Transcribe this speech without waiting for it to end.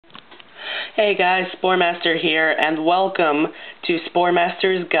Hey guys, Sporemaster here, and welcome to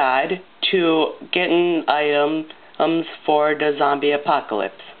Sporemaster's Guide to Getting Items for the Zombie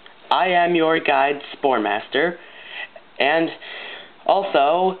Apocalypse. I am your guide, Sporemaster, and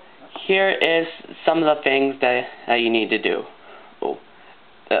also, here is some of the things that you need to do.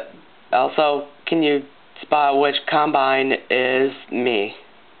 Also, can you spot which combine is me?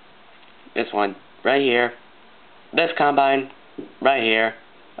 This one, right here. This combine, right here.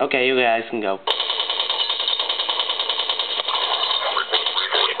 Okay, you guys can go.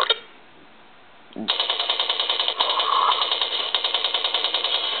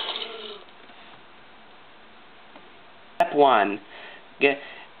 Step 1. Get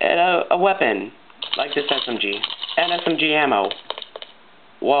a weapon, like this SMG. And SMG ammo.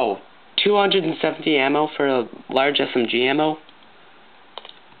 Whoa, 270 ammo for a large SMG ammo?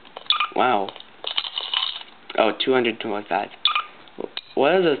 Wow. Oh, 225.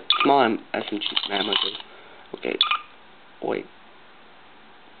 What does a small SMG ammo do? Okay, wait.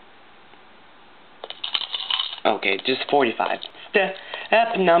 Okay, just 45. Step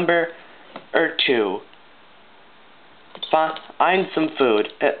number 2. Find some food.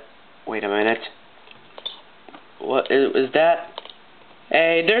 Wait a minute. What is that?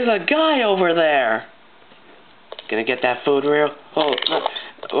 Hey, there's a guy over there. Gonna get that food real? Oh,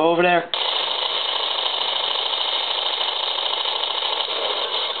 over there.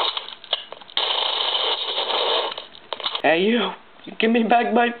 Hey, you! Give me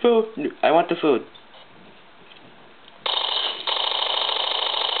back my food! I want the food.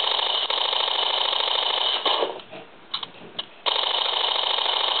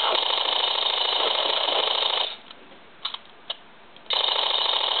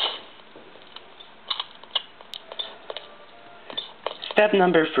 Step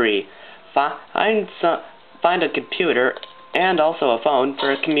number 3. Find a computer and also a phone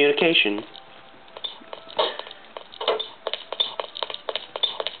for communication.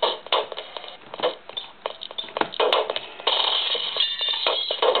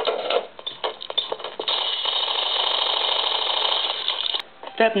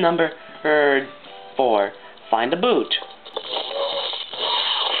 Step number 4. Find a boot.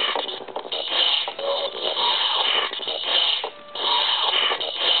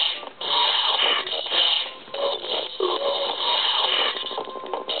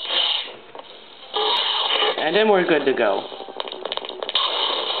 And then we're good to go.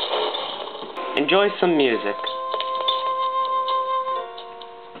 Enjoy some music.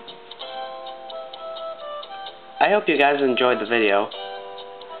 I hope you guys enjoyed the video.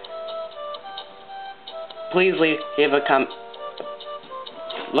 Please leave a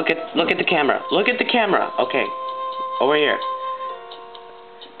look at the camera. Look at the camera. Okay. Over here.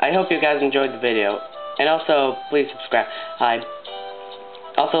 I hope you guys enjoyed the video. And also, please subscribe. Hi.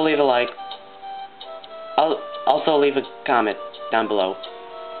 Also leave a like. Also leave a comment down below.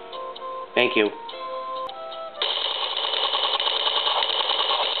 Thank you.